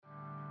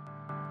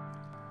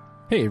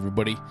Hey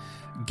everybody,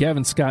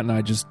 Gavin Scott and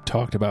I just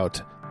talked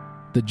about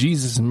the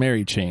Jesus and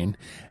Mary chain,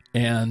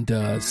 and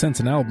since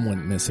an album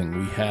went missing,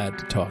 we had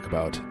to talk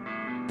about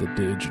the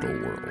digital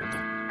world,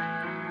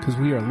 because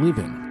we are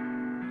living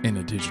in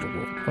a digital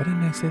world. Why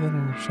didn't I say that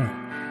in the show?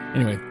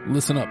 Anyway,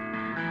 listen up.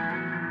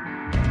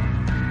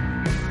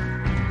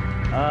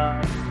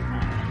 Gosh,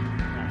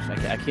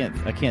 I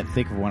can't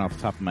think of one off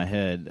the top of my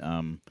head.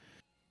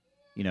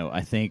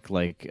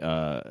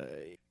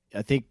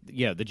 I think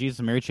the Jesus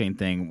and Mary chain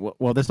thing.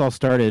 Well, this all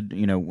started,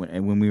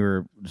 when we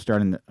were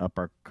starting up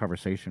our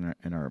conversation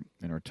in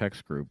our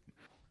text group.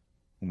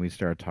 When we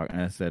started talking,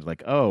 and I said,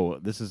 like, "Oh,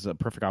 this is a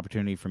perfect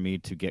opportunity for me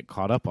to get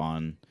caught up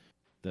on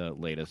the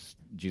latest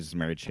Jesus and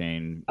Mary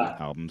chain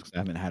albums, because I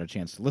haven't had a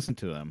chance to listen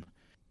to them."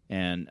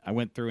 And I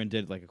went through and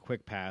did like a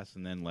quick pass,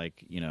 and then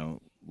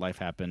life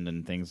happened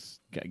and things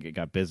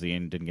got busy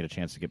and didn't get a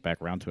chance to get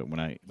back around to it.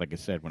 When I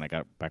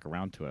got back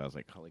around to it, I was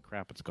like, "Holy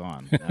crap, it's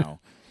gone now."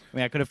 I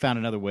mean, I could have found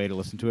another way to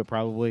listen to it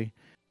probably,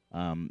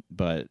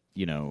 but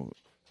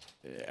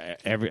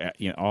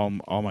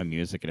all my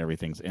music and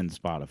everything's in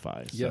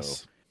Spotify.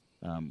 Yes.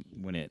 So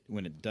when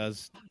it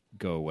does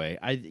go away,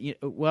 the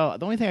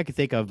only thing I could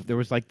think of, there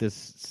was like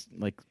this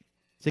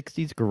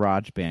 60s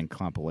garage band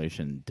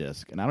compilation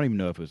disc, and I don't even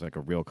know if it was like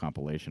a real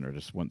compilation or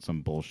just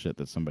some bullshit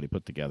that somebody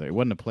put together. It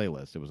wasn't a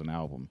playlist; it was an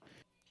album,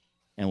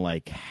 and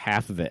like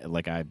half of it,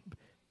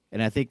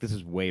 and I think this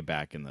is way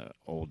back in the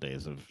old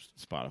days of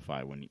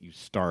Spotify when you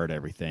started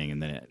everything and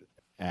then it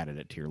added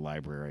it to your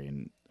library.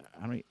 And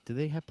I don't, did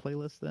they have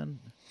playlists then?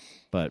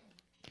 But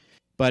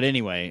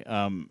anyway,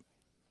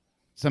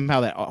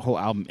 somehow that whole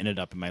album ended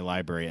up in my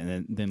library,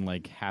 and then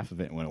like half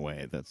of it went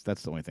away. That's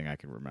the only thing I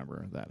can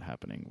remember that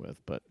happening with.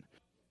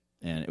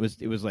 And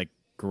it was like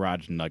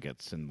garage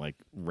nuggets and like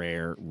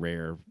rare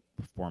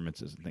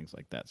performances and things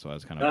like that. So I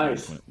was kind of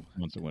nice.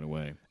 Once it went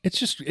away. It's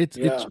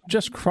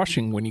just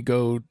crushing when you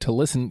go to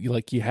listen.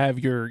 You have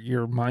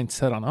your mind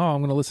set on, I'm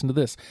going to listen to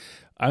this.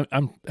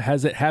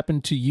 Has it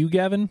happened to you,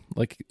 Gavin?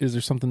 Like, is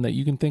there something that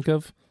you can think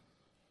of?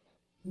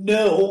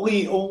 No,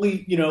 only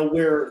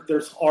where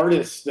there's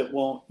artists that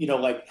won't,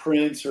 like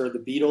Prince or the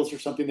Beatles or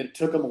something, that it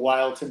took them a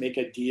while to make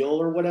a deal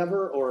or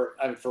whatever. Or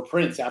for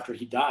Prince, after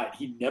he died,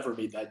 he never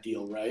made that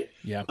deal, right?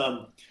 Yeah.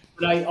 But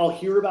I'll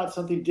hear about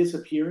something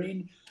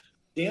disappearing.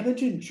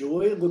 Damage and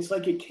Joy looks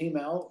like it came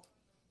out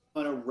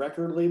on a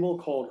record label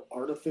called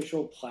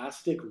Artificial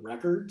Plastic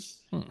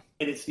Records, and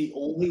it's the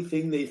only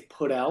thing they've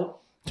put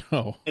out.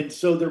 Oh. And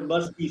so there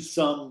must be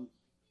some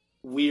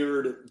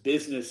weird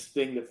business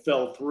thing that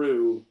fell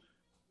through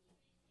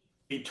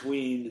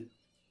between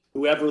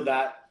whatever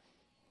that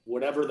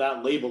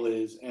label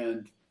is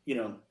and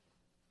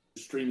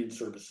streaming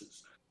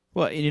services.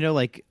 Well,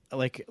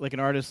 like an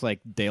artist like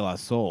De La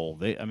Soul,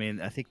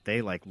 I think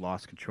they like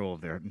lost control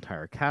of their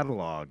entire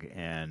catalog,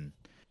 and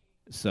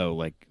so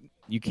like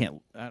you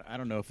can't. I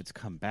don't know if it's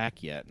come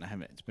back yet,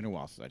 and it's been a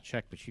while since I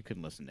checked, but you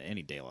couldn't listen to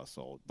any De La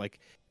Soul. Like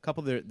a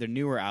couple of their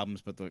newer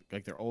albums, but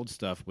their old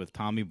stuff with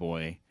Tommy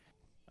Boy,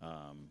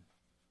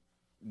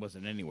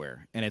 wasn't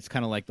anywhere. And it's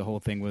kind of like the whole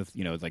thing with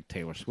it's like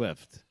Taylor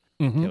Swift.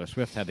 Mm-hmm. Taylor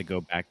Swift had to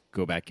go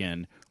back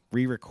in,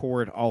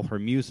 re-record all her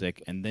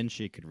music, and then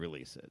she could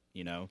release it.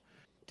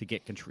 To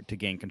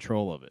gain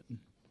control of it.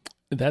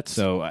 That's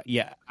so. I'm sure.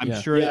 Yeah,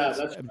 I'm sure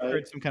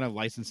it's some kind of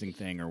licensing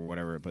thing or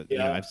whatever. But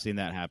I've seen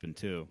that happen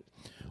too.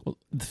 Well,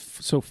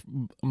 so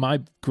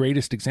my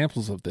greatest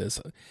examples of this,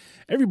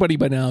 everybody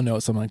by now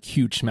knows I'm a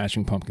huge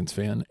Smashing Pumpkins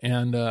fan,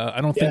 and I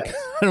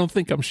don't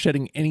think I'm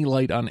shedding any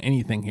light on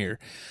anything here,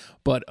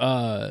 but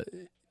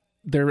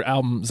their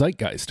album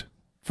Zeitgeist,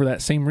 for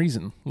that same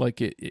reason,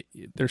 like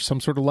there's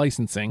some sort of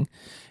licensing,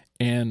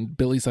 and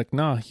Billy's like,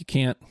 nah, you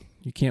can't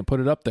put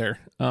it up there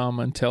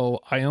until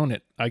I own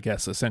it, I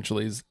guess,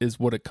 essentially is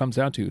what it comes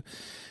down to.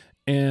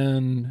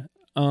 And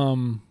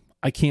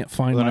I can't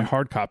find my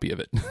hard copy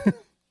of it.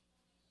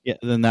 Yeah,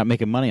 then not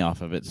making money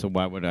off of it, so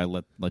why would I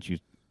let you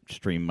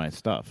stream my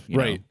stuff?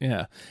 Right,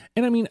 yeah.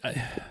 And I mean,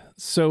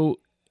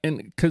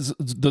 because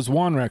the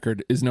Zwan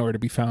record is nowhere to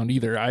be found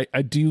either.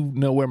 I do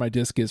know where my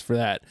disc is for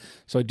that,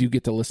 so I do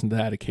get to listen to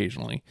that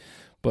occasionally.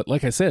 But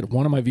like I said,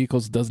 one of my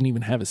vehicles doesn't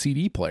even have a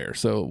CD player,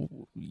 so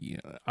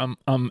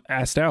I'm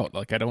asked out.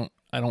 Like I don't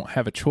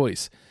have a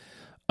choice.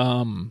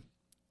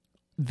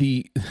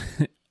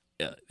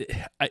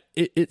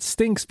 It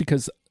stinks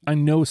because I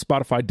know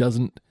Spotify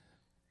doesn't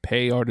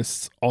pay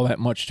artists all that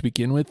much to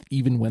begin with,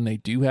 even when they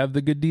do have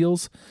the good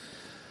deals.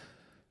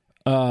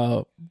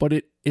 But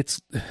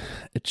it's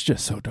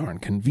just so darn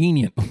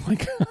convenient.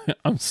 Like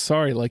I'm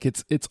sorry, like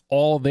it's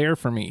all there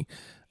for me.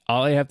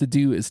 All I have to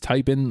do is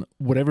type in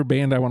whatever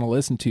band I want to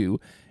listen to,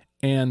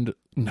 and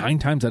 9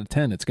 times out of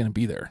 10, it's going to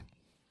be there.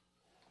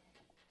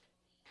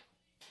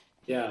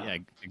 Yeah,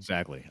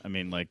 exactly. I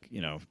mean,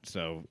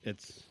 so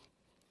it's,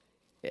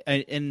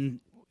 and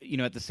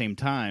at the same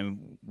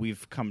time,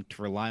 we've come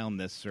to rely on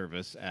this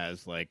service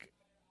as we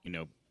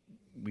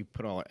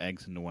put all our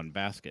eggs into one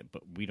basket,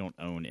 but we don't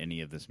own any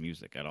of this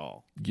music at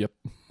all. Yep.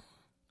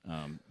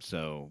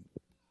 So,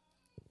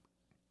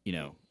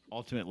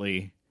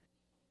 ultimately,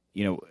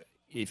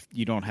 if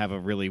you don't have a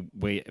really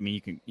way, I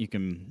mean, you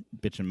can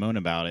bitch and moan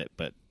about it,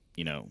 but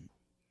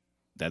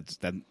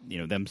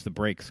them's the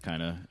breaks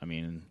kind of. I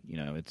mean,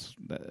 it's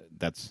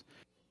that's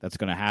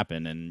going to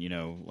happen, and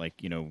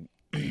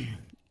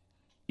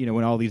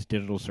when all these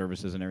digital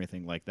services and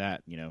everything like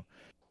that,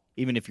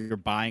 even if you're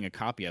buying a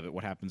copy of it,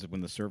 what happens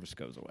when the service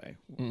goes away?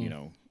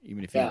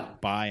 Even if you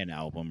buy an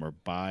album or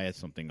buy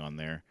something on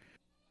there.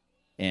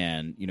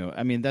 And,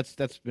 I mean, that's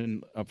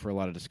been up for a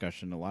lot of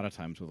discussion a lot of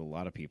times with a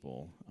lot of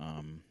people.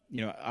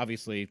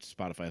 Obviously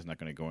Spotify is not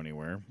going to go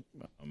anywhere,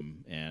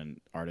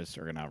 and artists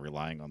are not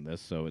relying on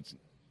this.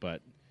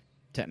 But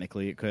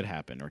technically it could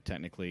happen, or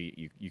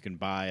technically you can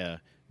buy a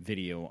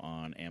video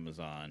on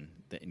Amazon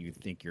and you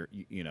think you're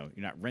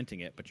not renting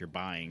it, but you're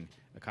buying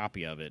a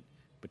copy of it,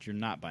 but you're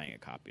not buying a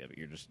copy of it.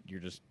 You're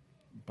just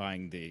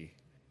buying the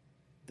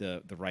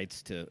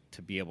rights to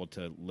be able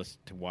to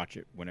watch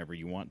it whenever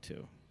you want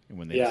to. And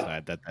when they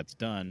decide that that's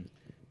done,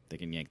 they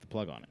can yank the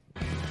plug on it.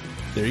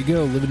 There you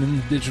go, living in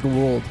the digital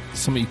world.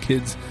 Some of you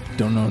kids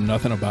don't know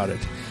nothing about it.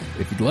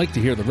 If you'd like to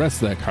hear the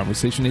rest of that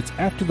conversation, it's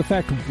After the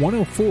Fact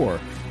 104,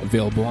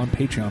 available on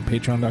Patreon,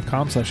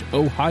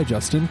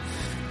 patreon.com/ohhijustin.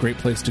 Great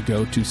place to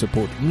go to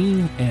support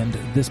me and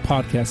this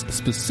podcast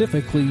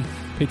specifically,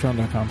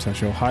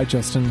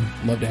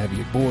 patreon.com/ohhijustin. Love to have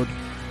you aboard.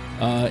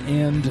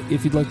 And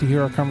if you'd like to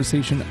hear our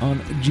conversation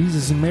on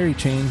Jesus and Mary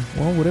Chain,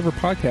 well, whatever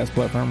podcast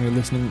platform you're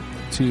listening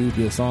to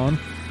this on,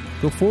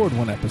 go forward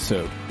one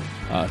episode.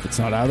 If it's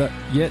not out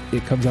yet,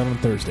 it comes out on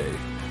Thursday.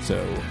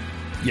 So,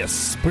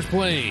 yes, push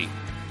play.